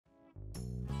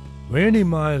Randy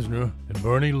Meisner and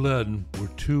Bernie Leadon were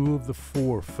two of the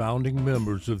four founding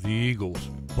members of the Eagles.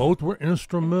 Both were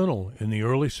instrumental in the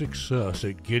early success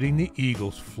at getting the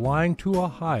Eagles flying to a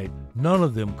height none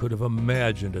of them could have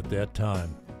imagined at that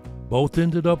time. Both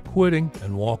ended up quitting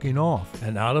and walking off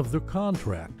and out of their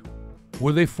contract.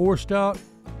 Were they forced out?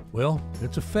 Well,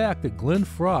 it's a fact that Glenn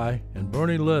Frey and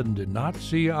Bernie Leadon did not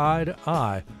see eye to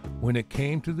eye when it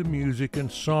came to the music and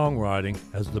songwriting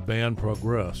as the band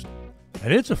progressed.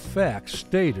 And it's a fact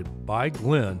stated by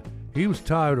Glenn he was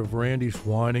tired of Randy's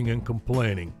whining and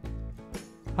complaining.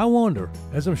 I wonder,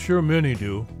 as I'm sure many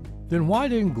do, then why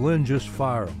didn't Glenn just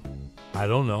fire him? I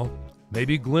don't know.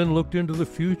 Maybe Glenn looked into the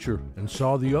future and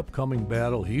saw the upcoming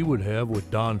battle he would have with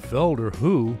Don Felder,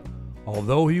 who,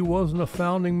 although he wasn't a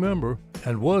founding member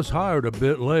and was hired a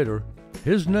bit later,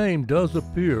 his name does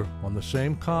appear on the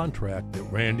same contract that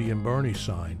Randy and Bernie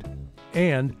signed.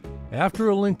 And after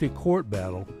a lengthy court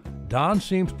battle, Don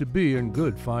seems to be in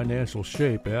good financial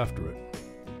shape after it.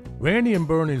 Randy and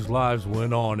Bernie's lives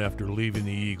went on after leaving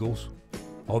the Eagles.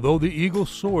 Although the Eagles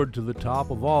soared to the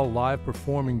top of all live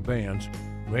performing bands,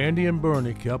 Randy and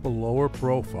Bernie kept a lower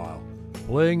profile,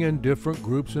 playing in different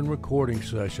groups and recording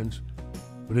sessions.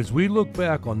 But as we look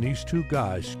back on these two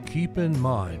guys, keep in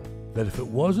mind that if it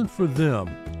wasn't for them,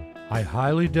 I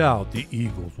highly doubt the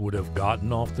Eagles would have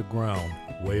gotten off the ground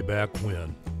way back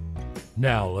when.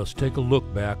 Now let's take a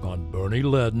look back on Bernie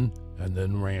Leadon and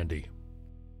then Randy.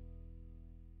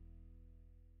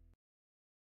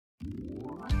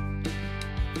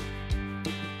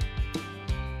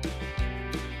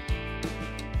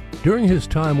 During his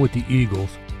time with the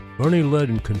Eagles, Bernie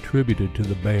Leadon contributed to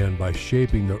the band by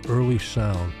shaping the early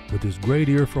sound with his great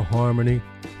ear for harmony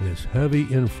and his heavy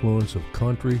influence of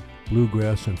country,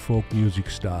 bluegrass, and folk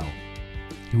music style.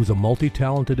 He was a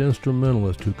multi-talented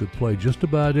instrumentalist who could play just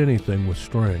about anything with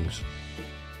strings.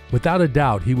 Without a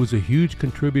doubt, he was a huge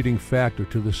contributing factor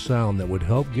to the sound that would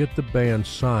help get the band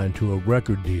signed to a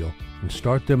record deal and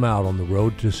start them out on the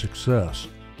road to success.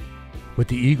 But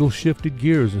the Eagles shifted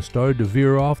gears and started to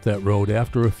veer off that road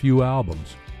after a few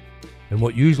albums. And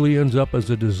what usually ends up as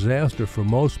a disaster for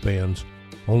most bands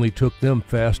only took them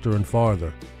faster and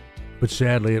farther. But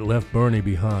sadly, it left Bernie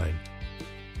behind.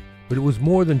 But it was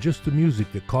more than just the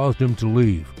music that caused him to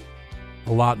leave.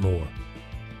 A lot more.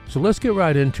 So let's get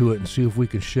right into it and see if we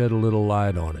can shed a little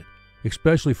light on it,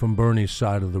 especially from Bernie's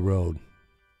side of the road.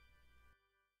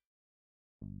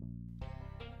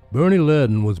 Bernie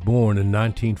Leadon was born in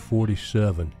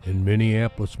 1947 in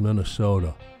Minneapolis,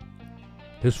 Minnesota.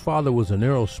 His father was an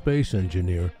aerospace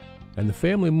engineer, and the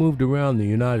family moved around the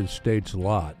United States a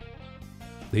lot.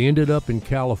 They ended up in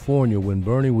California when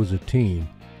Bernie was a teen,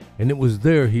 and it was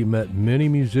there he met many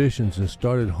musicians and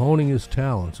started honing his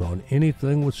talents on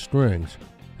anything with strings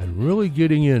and really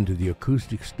getting into the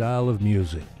acoustic style of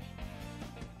music.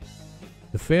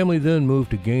 The family then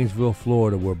moved to Gainesville,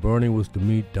 Florida, where Bernie was to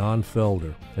meet Don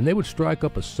Felder, and they would strike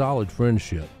up a solid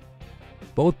friendship.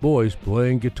 Both boys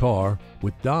playing guitar,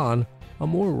 with Don a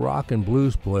more rock and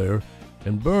blues player,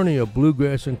 and Bernie a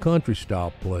bluegrass and country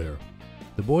style player.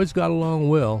 The boys got along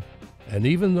well, and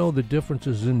even though the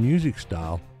differences in music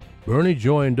style, Bernie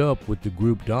joined up with the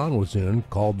group Don was in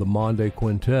called the Monday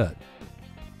Quintet.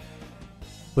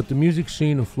 But the music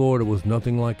scene in Florida was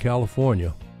nothing like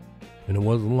California, and it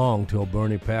wasn't long till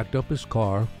Bernie packed up his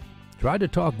car, tried to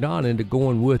talk Don into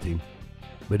going with him,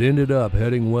 but ended up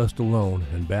heading west alone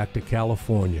and back to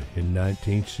California in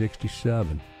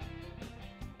 1967.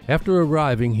 After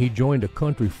arriving, he joined a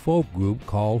country folk group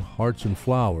called Hearts and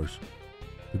Flowers.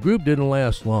 The group didn't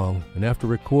last long, and after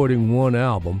recording one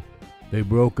album, they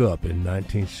broke up in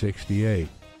 1968.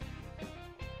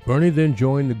 Bernie then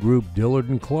joined the group Dillard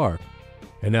and Clark,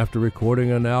 and after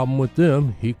recording an album with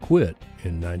them, he quit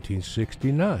in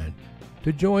 1969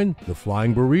 to join the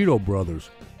Flying Burrito Brothers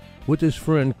with his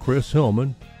friend Chris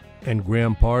Hillman and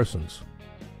Graham Parsons.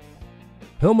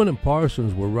 Hillman and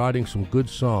Parsons were writing some good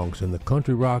songs, and the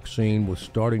country rock scene was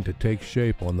starting to take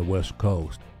shape on the West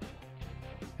Coast.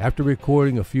 After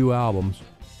recording a few albums,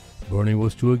 Bernie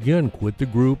was to again quit the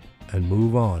group and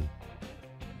move on.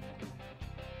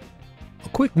 A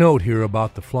quick note here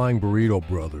about the Flying Burrito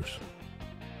Brothers.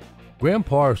 Graham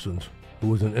Parsons, who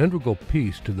was an integral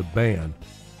piece to the band,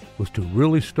 was to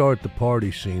really start the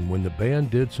party scene when the band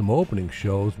did some opening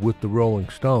shows with the Rolling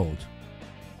Stones.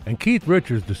 And Keith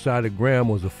Richards decided Graham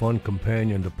was a fun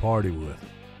companion to party with.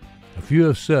 A few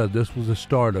have said this was the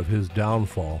start of his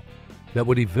downfall that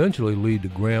would eventually lead to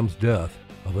Graham's death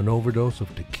of an overdose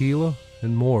of tequila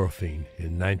and morphine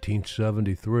in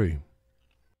 1973.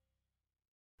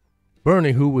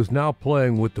 Bernie, who was now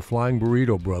playing with the Flying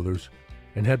Burrito Brothers,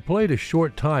 and had played a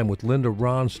short time with Linda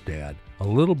Ronstadt a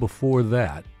little before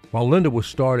that, while Linda was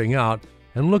starting out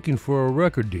and looking for a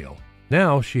record deal.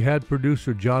 Now she had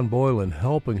producer John Boylan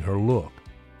helping her look.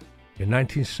 In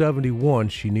 1971,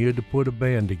 she needed to put a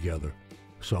band together,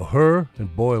 so her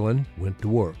and Boylan went to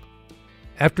work.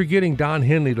 After getting Don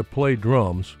Henley to play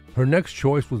drums, her next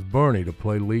choice was Bernie to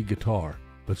play lead guitar.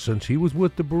 But since he was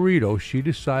with the Burritos, she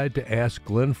decided to ask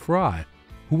Glenn Frey,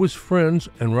 who was friends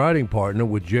and writing partner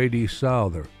with J.D.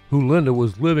 Souther, who Linda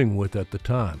was living with at the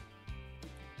time.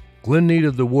 Glenn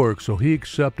needed the work, so he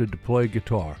accepted to play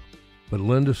guitar, but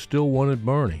Linda still wanted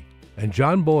Bernie, and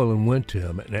John Boylan went to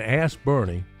him and asked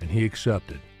Bernie, and he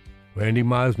accepted. Randy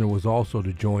Meisner was also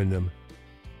to join them.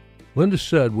 Linda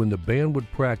said when the band would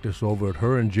practice over at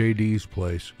her and J.D.'s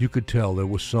place, you could tell there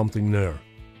was something there.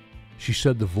 She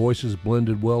said the voices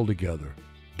blended well together.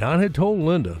 Don had told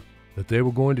Linda that they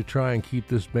were going to try and keep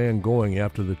this band going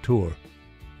after the tour,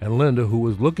 and Linda, who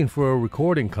was looking for a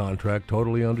recording contract,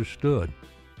 totally understood.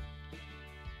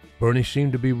 Bernie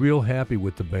seemed to be real happy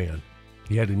with the band.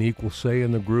 He had an equal say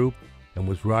in the group and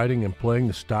was writing and playing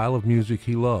the style of music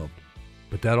he loved.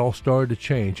 But that all started to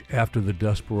change after the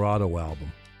Desperado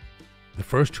album. The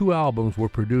first two albums were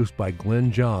produced by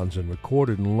Glenn Johns and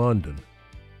recorded in London.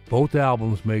 Both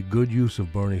albums made good use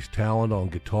of Bernie's talent on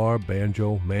guitar,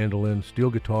 banjo, mandolin, steel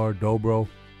guitar, dobro.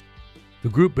 The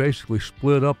group basically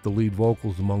split up the lead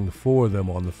vocals among the four of them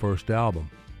on the first album.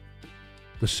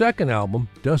 The second album,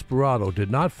 Desperado,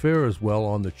 did not fare as well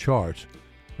on the charts,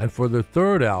 and for their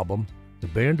third album, the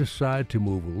band decided to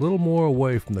move a little more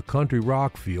away from the country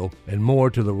rock feel and more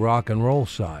to the rock and roll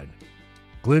side.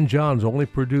 Glenn Johns only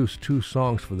produced 2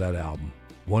 songs for that album,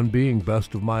 one being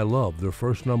Best of My Love, their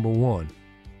first #1,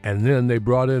 and then they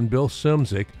brought in Bill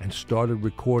Szymczyk and started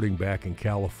recording back in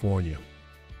California.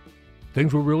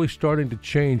 Things were really starting to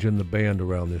change in the band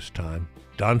around this time.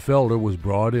 Don Felder was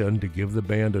brought in to give the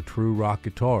band a true rock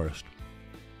guitarist.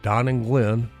 Don and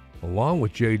Glenn, along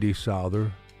with J.D.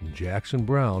 Souther and Jackson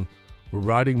Browne, were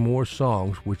writing more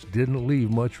songs, which didn't leave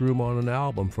much room on an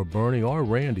album for Bernie or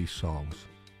Randy's songs,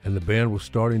 and the band was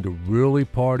starting to really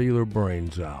party their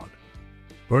brains out.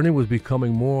 Bernie was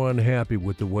becoming more unhappy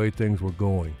with the way things were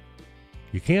going.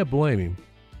 You can't blame him.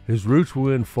 His roots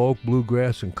were in folk,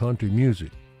 bluegrass, and country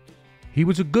music. He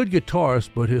was a good guitarist,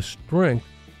 but his strength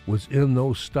was in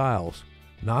those styles,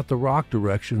 not the rock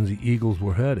directions the Eagles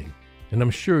were heading, and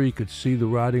I'm sure he could see the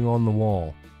writing on the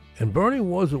wall. And Bernie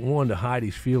wasn't one to hide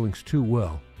his feelings too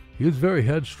well. He was very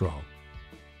headstrong.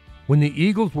 When the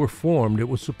Eagles were formed, it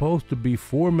was supposed to be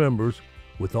 4 members,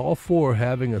 with all 4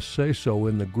 having a say-so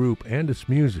in the group and its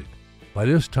music. By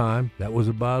this time, that was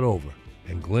about over,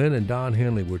 and Glenn and Don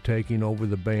Henley were taking over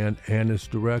the band and its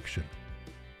direction.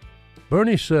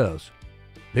 Bernie says,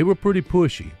 they were pretty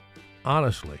pushy,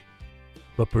 honestly,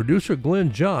 but producer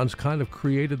Glenn Johns kind of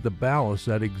created the balance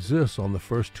that exists on the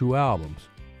first 2 albums.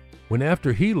 When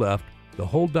after he left, the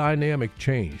whole dynamic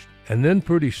changed, and then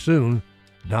pretty soon,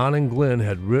 Don and Glenn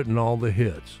had written all the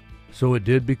hits, so it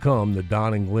did become the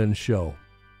Don and Glenn Show.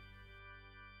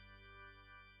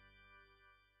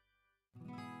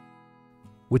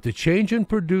 With the change in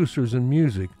producers and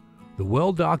music, the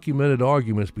well-documented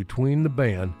arguments between the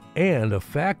band, and a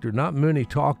factor not many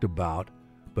talked about,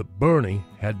 but Bernie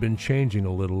had been changing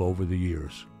a little over the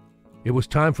years. It was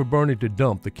time for Bernie to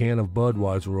dump the can of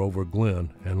Budweiser over Glenn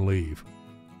and leave.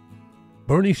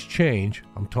 Bernie's change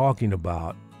I'm talking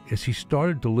about is he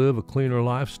started to live a cleaner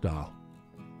lifestyle.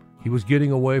 He was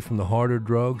getting away from the harder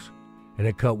drugs and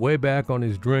had cut way back on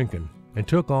his drinking and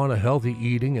took on a healthy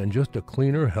eating and just a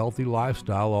cleaner, healthy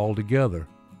lifestyle altogether.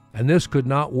 And this could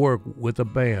not work with a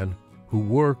band who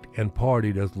worked and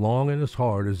partied as long and as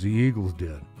hard as the Eagles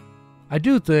did. I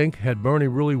do think, had Bernie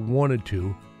really wanted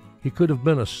to, he could have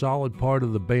been a solid part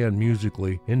of the band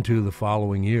musically into the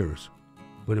following years.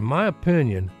 But in my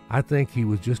opinion, I think he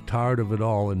was just tired of it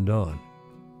all and done.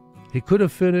 He could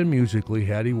have fit in musically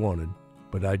had he wanted,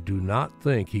 but I do not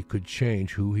think he could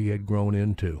change who he had grown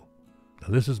into. Now,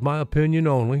 this is my opinion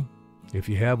only. If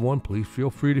you have one, please feel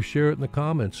free to share it in the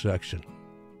comments section.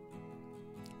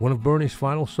 One of Bernie's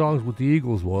final songs with the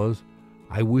Eagles was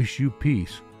I Wish You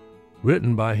Peace,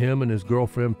 written by him and his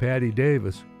girlfriend Patty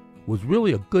Davis, was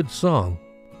really a good song.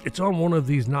 It's on One of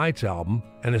These Nights album,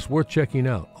 and it's worth checking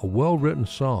out. A well-written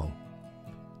song.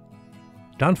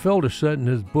 Don Felder said in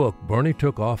his book Bernie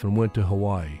took off and went to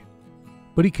Hawaii.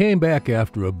 But he came back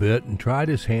after a bit and tried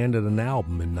his hand at an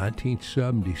album in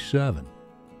 1977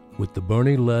 with the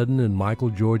Bernie Leadon and Michael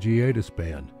Georgiadis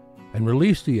Band and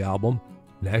released the album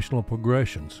National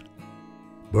Progressions.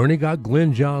 Bernie got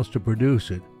Glenn Johns to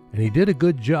produce it, and he did a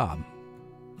good job.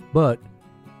 But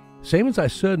Same as I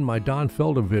said in my Don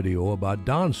Felder video about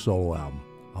Don's solo album,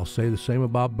 I'll say the same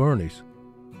about Bernie's.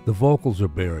 The vocals are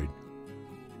buried.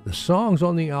 The songs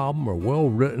on the album are well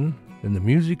written and the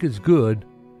music is good,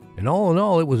 and all in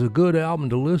all it was a good album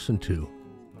to listen to.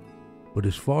 But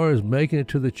as far as making it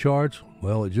to the charts,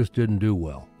 well, it just didn't do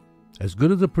well. As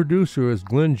good of a producer as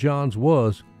Glyn Johns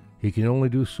was, he can only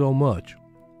do so much.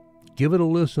 Give it a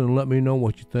listen and let me know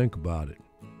what you think about it.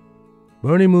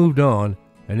 Bernie moved on,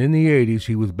 and in the 80s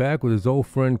he was back with his old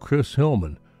friend Chris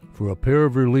Hillman for a pair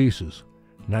of releases,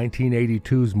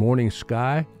 1982's Morning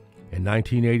Sky and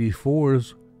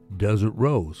 1984's Desert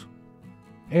Rose,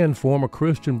 and former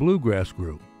Christian bluegrass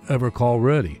group Ever Call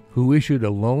Ready, who issued a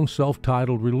lone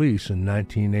self-titled release in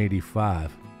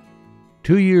 1985.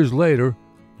 2 years later,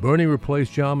 Bernie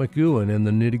replaced John McEwen in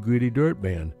the Nitty Gritty Dirt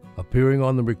Band, appearing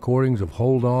on the recordings of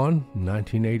Hold On in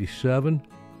 1987,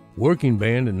 Working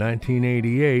Band in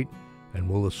 1988, and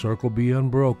Will the Circle Be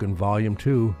Unbroken Volume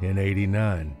 2 in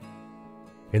 89.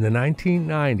 In the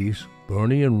 1990s,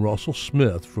 Bernie and Russell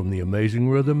Smith from the Amazing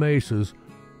Rhythm Aces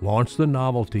launched the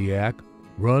novelty act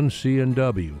Run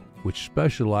C&W, which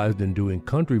specialized in doing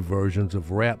country versions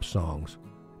of rap songs,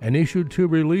 and issued 2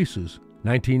 releases,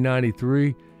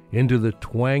 1993, Into the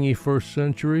Twangy First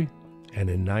Century, and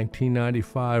in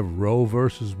 1995, Roe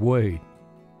vs. Wade.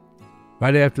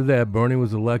 Right after that, Bernie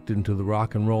was elected into the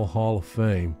Rock and Roll Hall of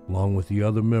Fame, along with the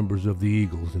other members of the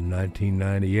Eagles in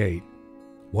 1998.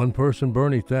 One person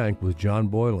Bernie thanked was John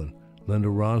Boylan, Linda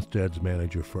Ronstadt's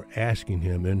manager, for asking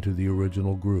him into the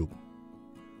original group.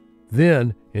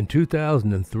 Then, in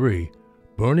 2003,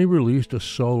 Bernie released a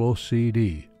solo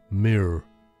CD, Mirror.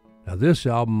 Now this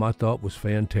album I thought was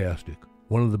fantastic.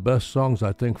 One of the best songs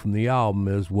I think from the album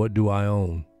is What Do I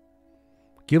Own?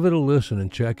 Give it a listen and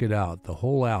check it out, the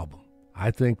whole album. I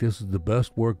think this is the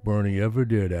best work Bernie ever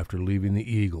did after leaving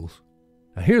the Eagles.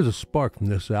 Now here's a spark from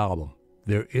this album.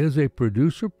 There is a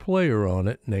producer-player on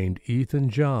it named Ethan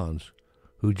Johns,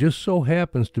 who just so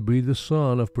happens to be the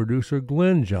son of producer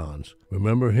Glyn Johns.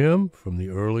 Remember him from the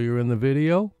earlier in the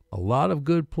video? A lot of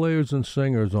good players and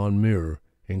singers on Mirror,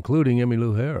 including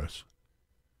Emmylou Harris.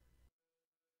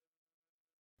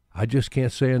 I just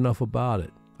can't say enough about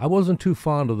it. I wasn't too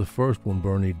fond of the first one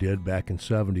Bernie did back in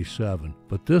 '77,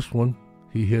 but this one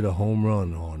he hit a home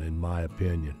run on, in my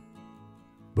opinion.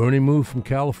 Bernie moved from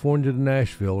California to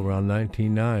Nashville around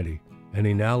 1990, and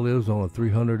he now lives on a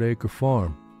 300-acre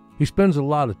farm. He spends a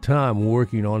lot of time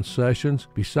working on sessions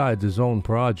besides his own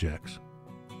projects.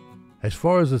 As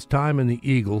far as his time in the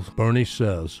Eagles, Bernie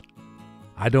says,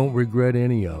 "I don't regret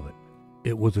any of it.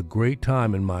 It was a great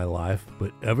time in my life,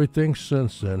 but everything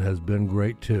since then has been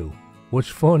great too." What's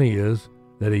funny is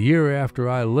that a year after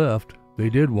I left, they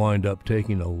did wind up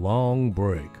taking a long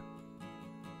break.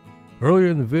 Earlier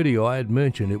in the video, I had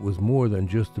mentioned it was more than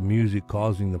just the music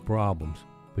causing the problems,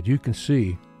 but you can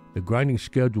see the grinding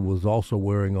schedule was also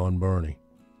wearing on Bernie.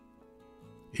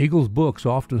 Eagles books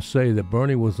often say that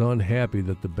Bernie was unhappy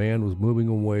that the band was moving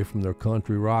away from their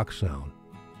country rock sound,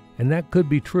 and that could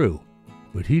be true,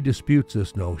 but he disputes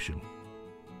this notion.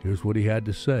 Here's what he had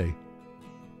to say.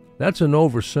 "That's an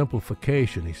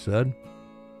oversimplification," he said.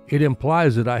 "It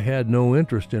implies that I had no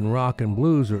interest in rock and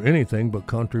blues or anything but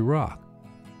country rock.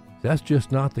 That's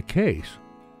just not the case.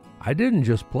 I didn't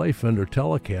just play Fender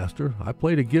Telecaster, I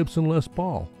played a Gibson Les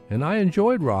Paul, and I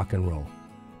enjoyed rock and roll.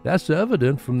 That's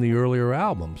evident from the earlier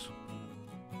albums."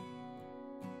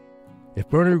 If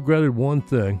Bernie regretted one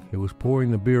thing, it was pouring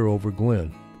the beer over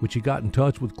Glyn, which he got in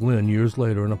touch with Glyn years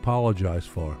later and apologized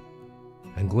for.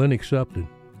 And Glyn accepted.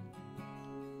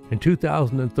 In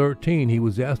 2013, he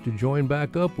was asked to join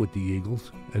back up with the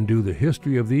Eagles and do the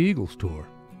History of the Eagles tour.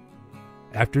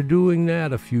 After doing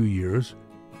that a few years,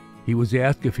 he was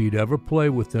asked if he'd ever play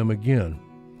with them again,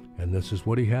 and this is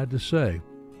what he had to say.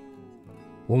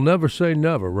 "We'll never say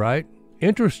never, right?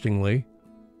 Interestingly,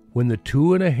 when the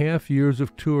 2.5 years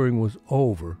of touring was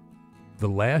over, the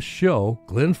last show,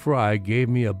 Glenn Frey gave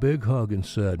me a big hug and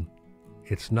said,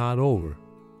 'It's not over.'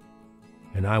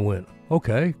 And I went,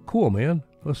 'Okay, cool, man.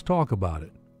 Let's talk about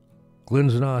it.'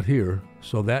 Glenn's not here,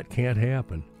 so that can't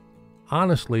happen.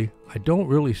 Honestly, I don't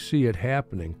really see it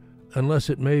happening unless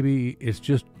it's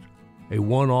just a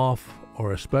one-off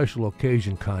or a special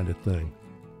occasion kind of thing.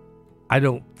 I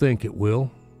don't think it will,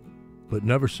 but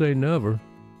never say never.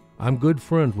 I'm good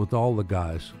friends with all the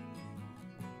guys."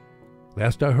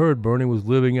 Last I heard, Bernie was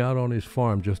living out on his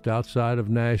farm just outside of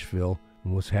Nashville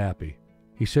and was happy.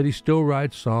 He said he still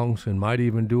writes songs and might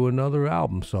even do another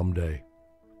album someday.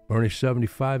 Bernie's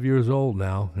 75 years old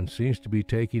now and seems to be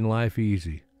taking life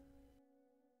easy.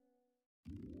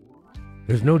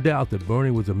 There's no doubt that Bernie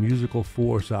was a musical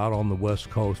force out on the West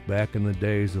Coast back in the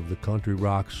days of the country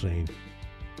rock scene.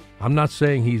 I'm not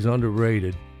saying he's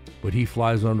underrated, but he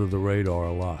flies under the radar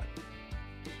a lot.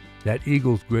 That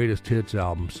Eagles Greatest Hits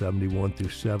album, 71 through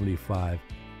 75,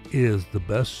 is the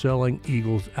best-selling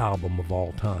Eagles album of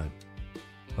all time.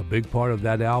 A big part of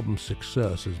that album's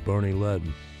success is Bernie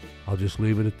Leadon. I'll just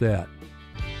leave it at that.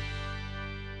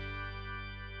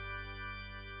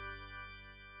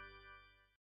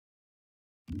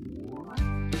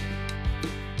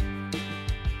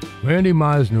 Randy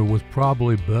Meisner was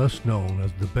probably best known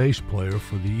as the bass player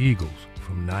for the Eagles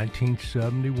from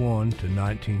 1971 to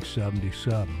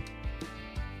 1977.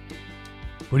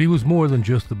 But he was more than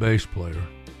just the bass player.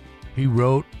 He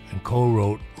wrote and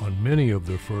co-wrote on many of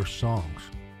their first songs.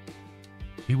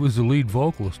 He was the lead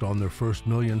vocalist on their first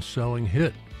million-selling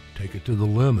hit, Take It to the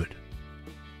Limit.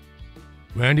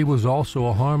 Randy was also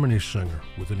a harmony singer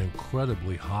with an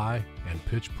incredibly high and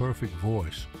pitch-perfect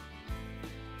voice.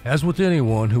 As with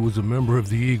anyone who was a member of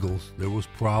the Eagles, there was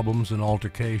problems and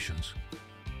altercations,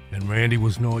 and Randy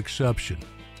was no exception.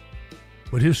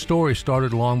 But his story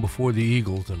started long before the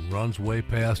Eagles and runs way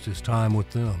past his time with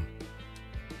them.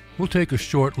 We'll take a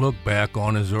short look back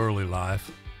on his early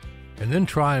life, and then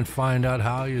try and find out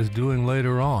how he is doing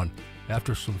later on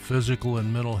after some physical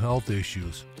and mental health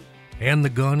issues, and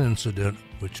the gun incident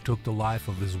which took the life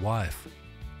of his wife.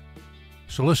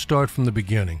 So let's start from the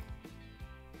beginning.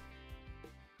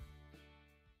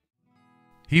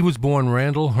 He was born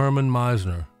Randall Herman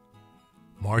Meisner,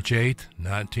 March 8,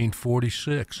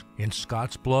 1946, in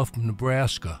Scottsbluff,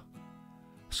 Nebraska.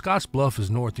 Scottsbluff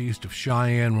is northeast of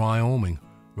Cheyenne, Wyoming,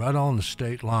 right on the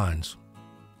state lines.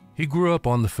 He grew up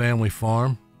on the family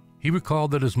farm. He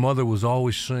recalled that his mother was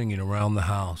always singing around the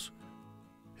house.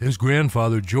 His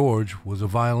grandfather, George, was a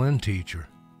violin teacher.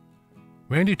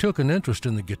 Randy took an interest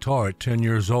in the guitar at 10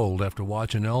 years old after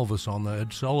watching Elvis on the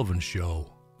Ed Sullivan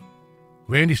Show.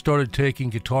 Randy started taking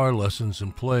guitar lessons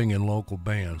and playing in local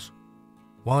bands.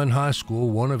 While in high school,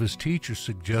 one of his teachers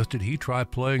suggested he try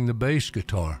playing the bass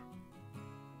guitar.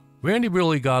 Randy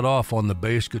really got off on the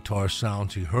bass guitar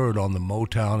sounds he heard on the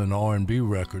Motown and R&B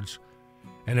records,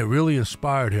 and it really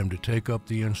inspired him to take up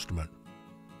the instrument.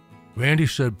 Randy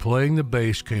said playing the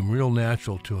bass came real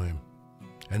natural to him,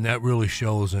 and that really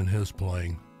shows in his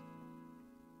playing.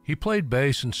 He played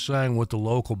bass and sang with the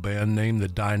local band named the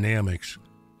Dynamics,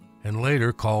 and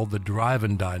later called the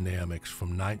Drivin' Dynamics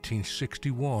from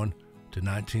 1961 to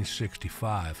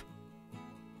 1965.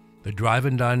 The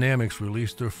Drivin' Dynamics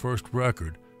released their first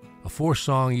record, a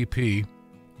 4-song EP,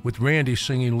 with Randy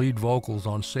singing lead vocals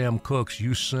on Sam Cooke's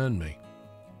You Send Me.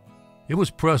 It was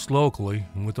pressed locally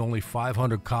and with only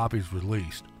 500 copies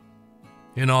released.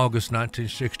 In August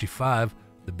 1965,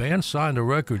 the band signed a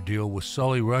record deal with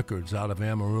Sully Records out of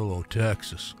Amarillo,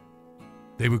 Texas.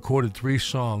 They recorded 3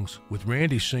 songs, with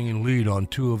Randy singing lead on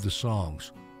 2 of the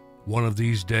songs, One of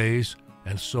These Days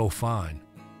and So Fine.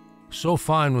 So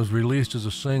Fine was released as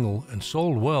a single and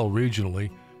sold well regionally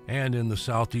and in the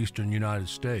southeastern United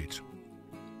States.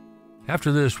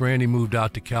 After this, Randy moved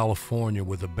out to California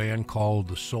with a band called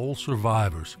the Soul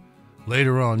Survivors,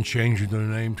 later on changing their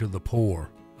name to The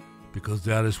Poor, because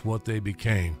that is what they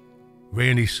became.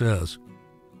 Randy says,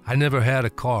 "I never had a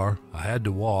car, I had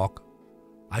to walk.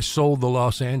 I sold the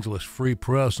Los Angeles Free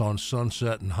Press on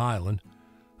Sunset and Highland.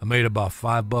 I made about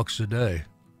 $5 a day."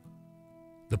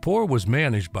 The Poor was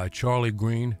managed by Charlie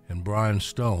Green and Brian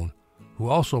Stone, who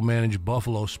also managed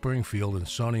Buffalo Springfield and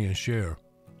Sonny and Cher.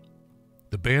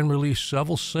 The band released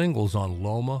several singles on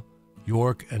Loma,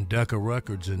 York, and Decca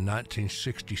Records in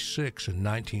 1966 and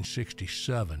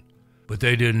 1967, but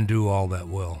they didn't do all that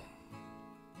well.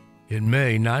 In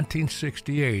May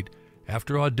 1968,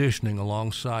 after auditioning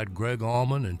alongside Greg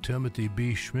Allman and Timothy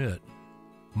B. Schmidt,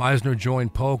 Meisner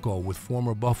joined Poco with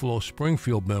former Buffalo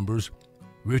Springfield members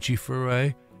Richie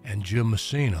Furay and Jim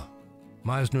Messina.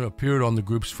 Meisner appeared on the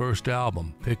group's first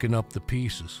album, Picking Up the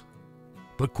Pieces,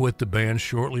 but quit the band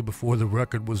shortly before the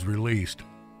record was released.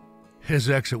 His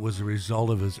exit was a result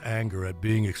of his anger at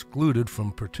being excluded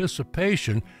from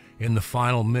participation in the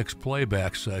final mix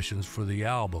playback sessions for the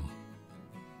album.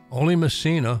 Only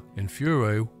Messina and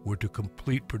Furay were to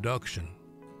complete production.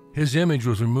 His image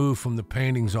was removed from the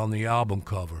paintings on the album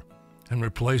cover and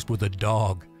replaced with a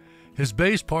dog. His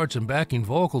bass parts and backing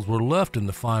vocals were left in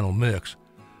the final mix,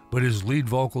 but his lead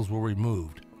vocals were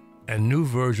removed, and new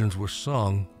versions were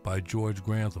sung by George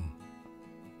Grantham.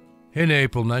 In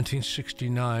April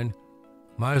 1969,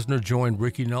 Meisner joined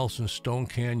Ricky Nelson's Stone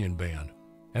Canyon Band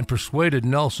and persuaded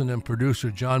Nelson and producer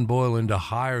John Boylan to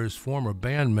hire his former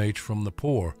bandmates from The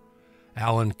Poor,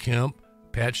 Alan Kemp,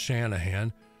 Pat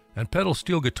Shanahan, and pedal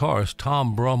steel guitarist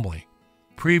Tom Brumley.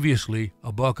 previously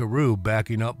a buckaroo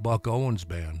backing up Buck Owens'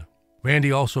 band.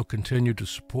 Randy also continued to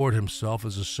support himself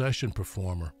as a session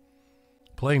performer,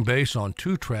 playing bass on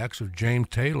 2 tracks of James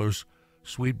Taylor's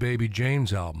Sweet Baby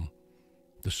Jane's album,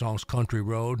 the songs Country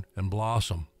Road and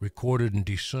Blossom, recorded in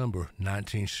December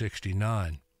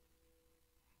 1969.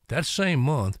 That same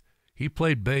month, he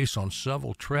played bass on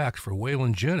several tracks for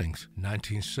Waylon Jennings'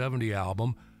 1970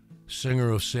 album,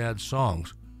 Singer of Sad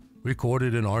Songs,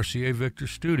 recorded in RCA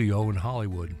Victor's studio in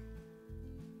Hollywood.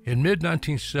 In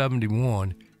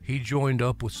mid-1971, he joined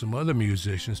up with some other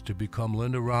musicians to become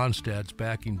Linda Ronstadt's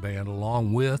backing band,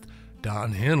 along with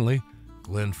Don Henley,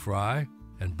 Glenn Frey,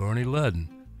 and Bernie Leadon.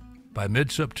 By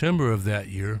mid-September of that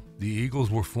year, the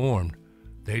Eagles were formed.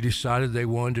 They decided they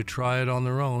wanted to try it on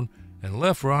their own and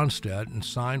left Ronstadt and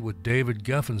signed with David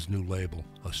Geffen's new label,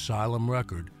 Asylum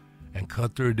Record, and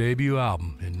cut their debut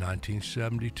album in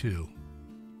 1972.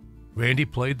 Randy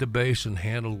played the bass and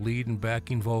handled lead and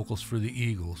backing vocals for the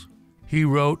Eagles. He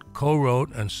wrote,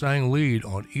 co-wrote, and sang lead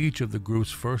on each of the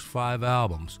group's first 5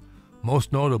 albums,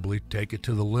 most notably Take It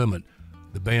to the Limit,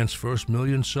 the band's first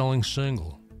million-selling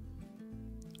single.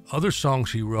 Other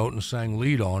songs he wrote and sang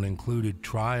lead on included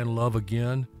Try and Love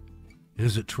Again,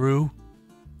 Is It True,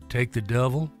 Take the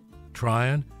Devil,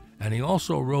 Tryin', and he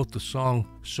also wrote the song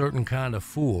Certain Kind of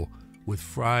Fool with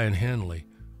Frey and Henley,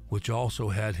 which also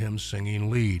had him singing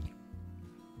lead.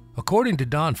 According to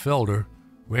Don Felder,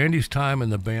 Randy's time in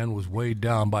the band was weighed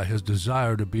down by his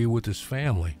desire to be with his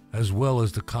family, as well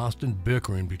as the constant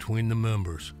bickering between the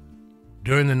members.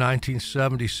 During the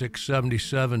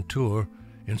 1976-77 tour,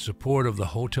 in support of the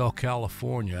Hotel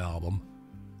California album,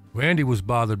 Randy was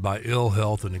bothered by ill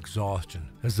health and exhaustion,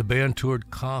 as the band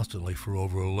toured constantly for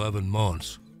over 11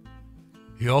 months.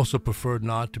 He also preferred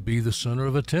not to be the center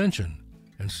of attention,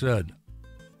 and said,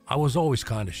 "I was always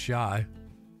kind of shy.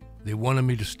 They wanted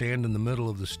me to stand in the middle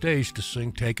of the stage to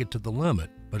sing Take It to the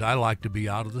Limit, but I like to be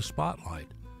out of the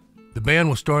spotlight." The band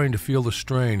was starting to feel the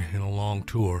strain in a long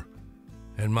tour,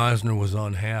 and Meisner was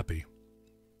unhappy.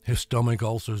 His stomach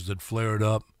ulcers had flared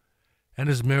up, and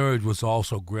his marriage was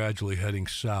also gradually heading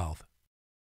south.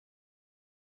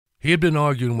 He had been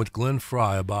arguing with Glenn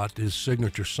Frey about his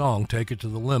signature song, Take It to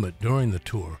the Limit, during the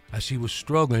tour, as he was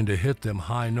struggling to hit them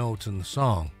high notes in the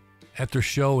song. At their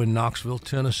show in Knoxville,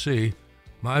 Tennessee,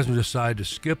 Meisner decided to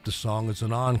skip the song as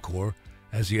an encore,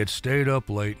 as he had stayed up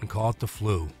late and caught the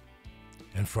flu.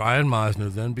 And Frey and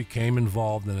Meisner then became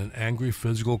involved in an angry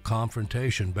physical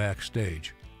confrontation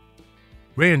backstage.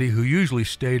 Randy, who usually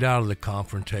stayed out of the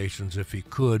confrontations if he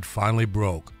could, finally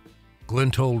broke. Glenn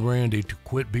told Randy to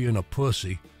quit being a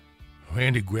pussy.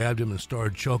 Randy grabbed him and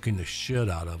started choking the shit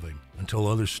out of him until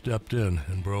others stepped in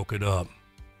and broke it up.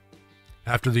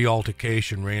 After the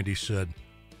altercation, Randy said,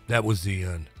 "That was the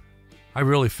end. I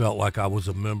really felt like I was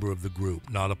a member of the group,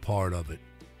 not a part of it."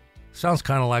 Sounds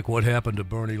kind of like what happened to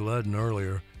Bernie Leadon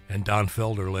earlier and Don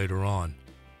Felder later on.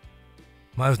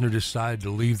 Meisner decided to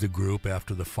leave the group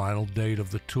after the final date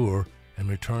of the tour and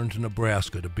return to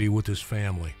Nebraska to be with his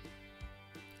family.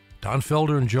 Don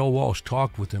Felder and Joe Walsh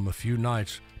talked with him a few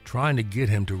nights, trying to get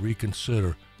him to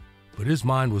reconsider, but his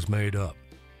mind was made up.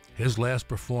 His last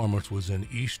performance was in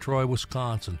East Troy,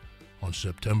 Wisconsin on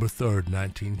September 3,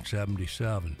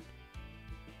 1977.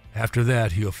 After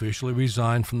that, he officially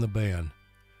resigned from the band,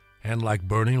 and like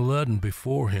Bernie Leadon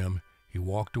before him, he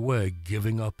walked away,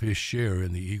 giving up his share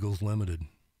in the Eagles Limited.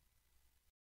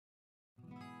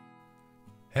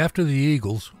 After the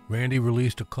Eagles, Randy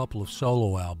released a couple of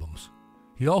solo albums.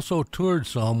 He also toured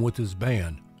some with his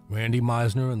band, Randy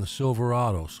Meisner and the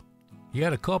Silverados. He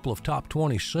had a couple of top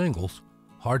 20 singles,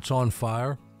 Hearts on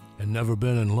Fire and Never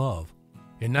Been in Love.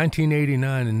 In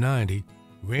 1989 and 90,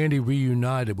 Randy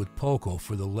reunited with Poco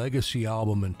for the Legacy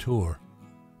album and tour.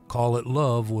 Call It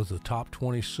Love was a top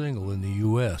 20 single in the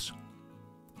U.S.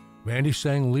 Randy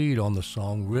sang lead on the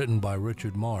song written by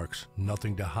Richard Marx,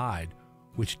 Nothing to Hide,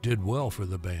 which did well for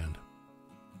the band.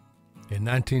 In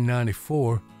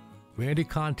 1994, Randy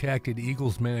contacted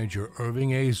Eagles manager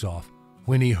Irving Azoff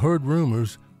when he heard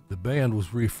rumors the band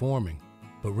was reforming,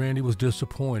 but Randy was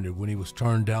disappointed when he was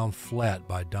turned down flat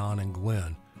by Don and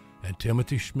Glenn, and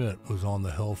Timothy Schmidt was on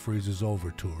the Hell Freezes Over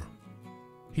tour.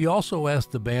 He also asked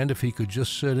the band if he could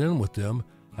just sit in with them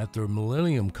at their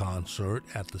Millennium concert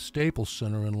at the Staples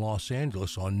Center in Los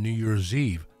Angeles on New Year's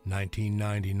Eve,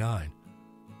 1999,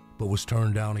 but was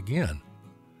turned down again.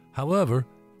 However,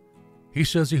 he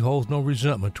says he holds no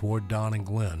resentment toward Don and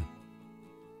Glenn.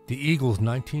 The Eagles'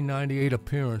 1998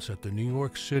 appearance at the New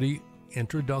York City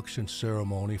introduction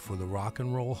ceremony for the Rock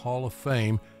and Roll Hall of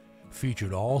Fame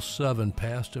featured all 7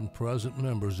 past and present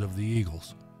members of the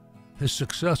Eagles. His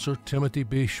successor, Timothy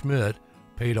B. Schmidt,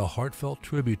 paid a heartfelt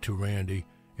tribute to Randy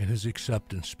in his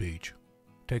acceptance speech.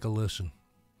 Take a listen.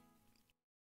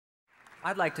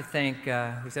 I'd like to thank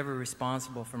who's ever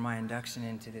responsible for my induction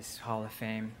into this Hall of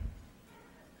Fame.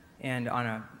 And on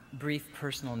a brief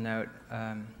personal note,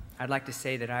 I'd like to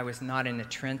say that I was not in the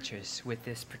trenches with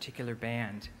this particular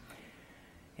band.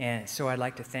 And so I'd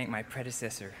like to thank my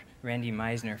predecessor, Randy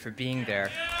Meisner, for being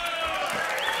there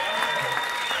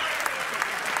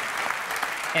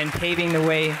and paving the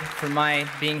way for my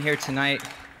being here tonight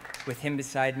with him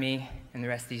beside me and the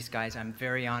rest of these guys. I'm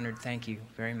very honored. Thank you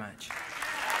very much.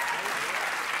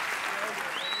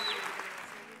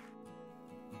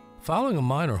 Following a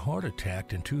minor heart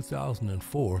attack in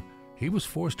 2004, he was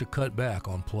forced to cut back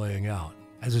on playing out.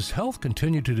 As his health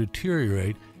continued to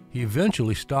deteriorate, he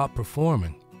eventually stopped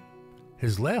performing.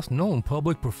 His last known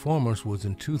public performance was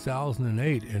in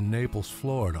 2008 in Naples,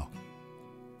 Florida.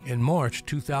 In March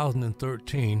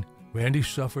 2013, Randy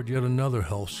suffered yet another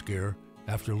health scare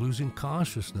after losing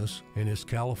consciousness in his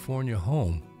California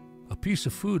home. A piece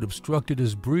of food obstructed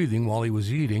his breathing while he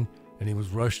was eating, and he was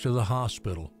rushed to the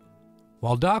hospital.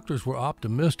 While doctors were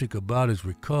optimistic about his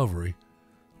recovery,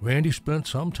 Randy spent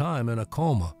some time in a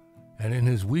coma and in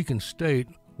his weakened state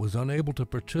was unable to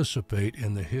participate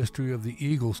in the History of the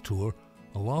Eagles tour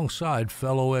alongside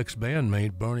fellow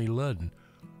ex-bandmate Bernie Leadon.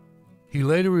 He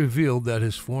later revealed that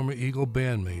his former Eagle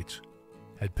bandmates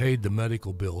had paid the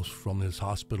medical bills from his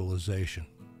hospitalization.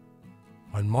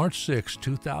 On March 6,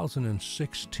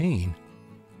 2016,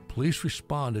 police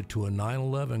responded to a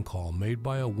 911 call made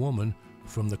by a woman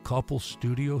from the couple's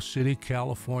Studio City,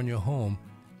 California home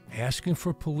asking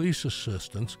for police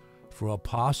assistance for a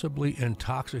possibly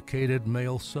intoxicated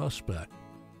male suspect.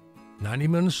 90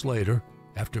 minutes later,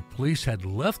 after police had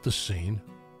left the scene,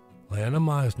 Lana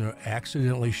Meisner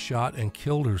accidentally shot and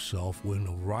killed herself when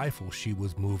a rifle she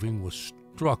was moving was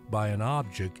struck by an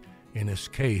object in its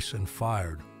case and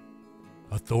fired.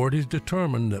 Authorities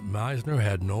determined that Meisner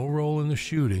had no role in the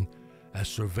shooting, as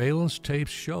surveillance tape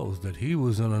shows that he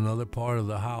was in another part of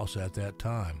the house at that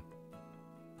time.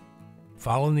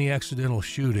 Following the accidental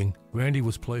shooting, Randy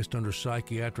was placed under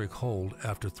psychiatric hold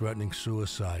after threatening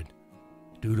suicide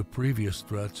due to previous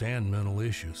threats and mental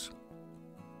issues.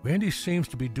 Randy seems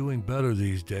to be doing better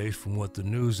these days from what the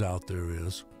news out there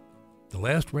is. The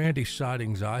last Randy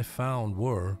sightings I found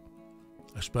were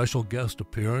a special guest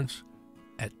appearance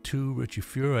at 2 Richie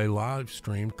Furay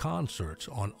live-streamed concerts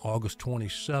on August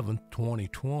 27,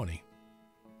 2020.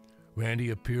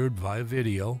 Randy appeared via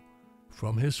video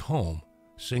from his home,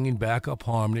 singing backup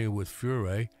harmony with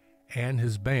Furay and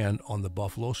his band on the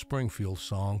Buffalo Springfield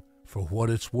song For What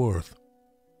It's Worth.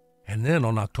 And then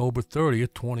on October 30,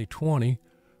 2020,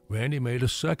 Randy made a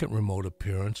second remote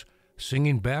appearance,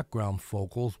 singing background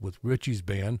vocals with Richie's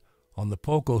band on the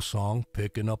Poco song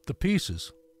Picking Up the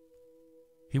Pieces.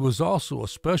 He was also a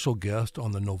special guest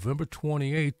on the November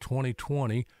 28,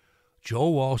 2020, Joe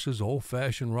Walsh's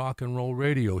Old-Fashioned Rock and Roll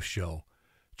radio show,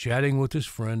 chatting with his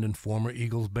friend and former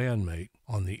Eagles bandmate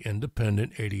on the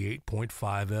independent 88.5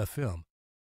 FM.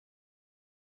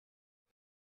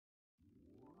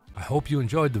 I hope you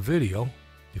enjoyed the video.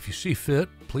 If you see fit,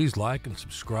 please like and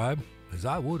subscribe, as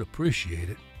I would appreciate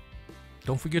it.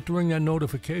 Don't forget to ring that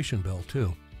notification bell,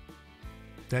 too.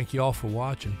 Thank you all for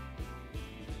watching.